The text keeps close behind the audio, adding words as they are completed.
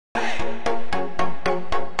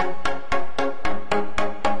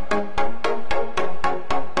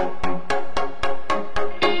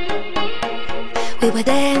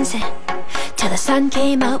sun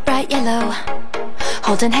came out bright yellow,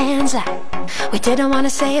 holding hands like we didn't want to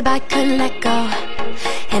say but couldn't let go.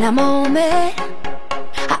 In a moment,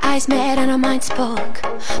 our eyes met and our minds spoke,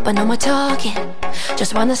 but no more talking,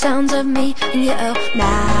 just one the sounds of me and you.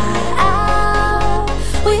 Now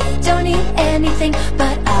we don't need anything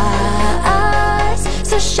but us,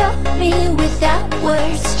 so show me without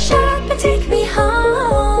words. Shut up and take me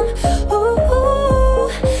home.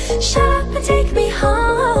 Ooh, shut up and take me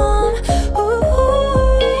home.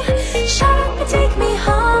 Ooh, shut up and take me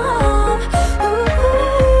home.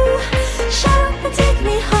 Ooh, shut up and take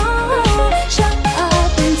me home. Shut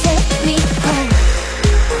up and take me home.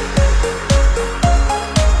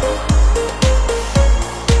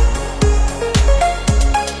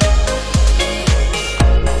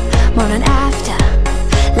 Morning after,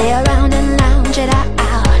 lay around and lounge it out.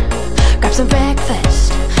 Grab some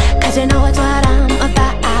breakfast, cause you know it's what I'm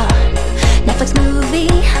about. Netflix movie,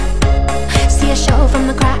 see a show from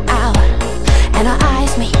the crowd, and our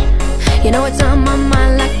eyes meet, you know it's on my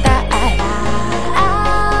mind like that.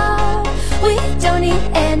 We don't need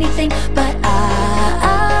anything but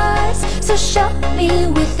us, so show me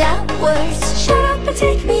without words. Shut up and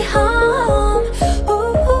take me home.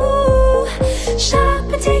 Ooh, shut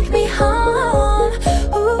up and take me home.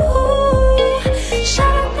 Ooh,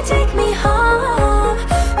 shut up and take me home.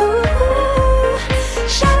 Ooh,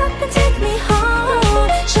 shut up and take me home.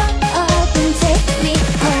 Shut up and take me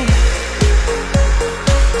home.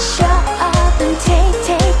 Shut up and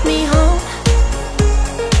take me home.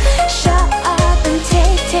 Shut up and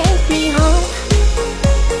take me home.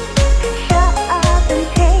 Shut up and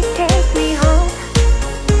take me home.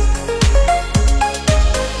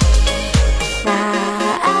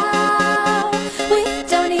 Now we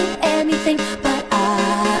don't need anything but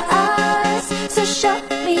us, so show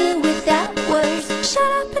me without words.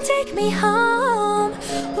 Shut up and take me home.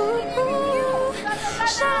 Ooh,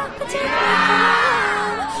 shut up and take me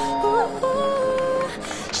home. Ooh,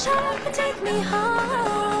 shut up and take me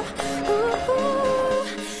home. Ooh,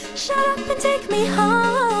 shut up and take me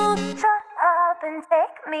home. Shut up and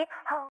take me home.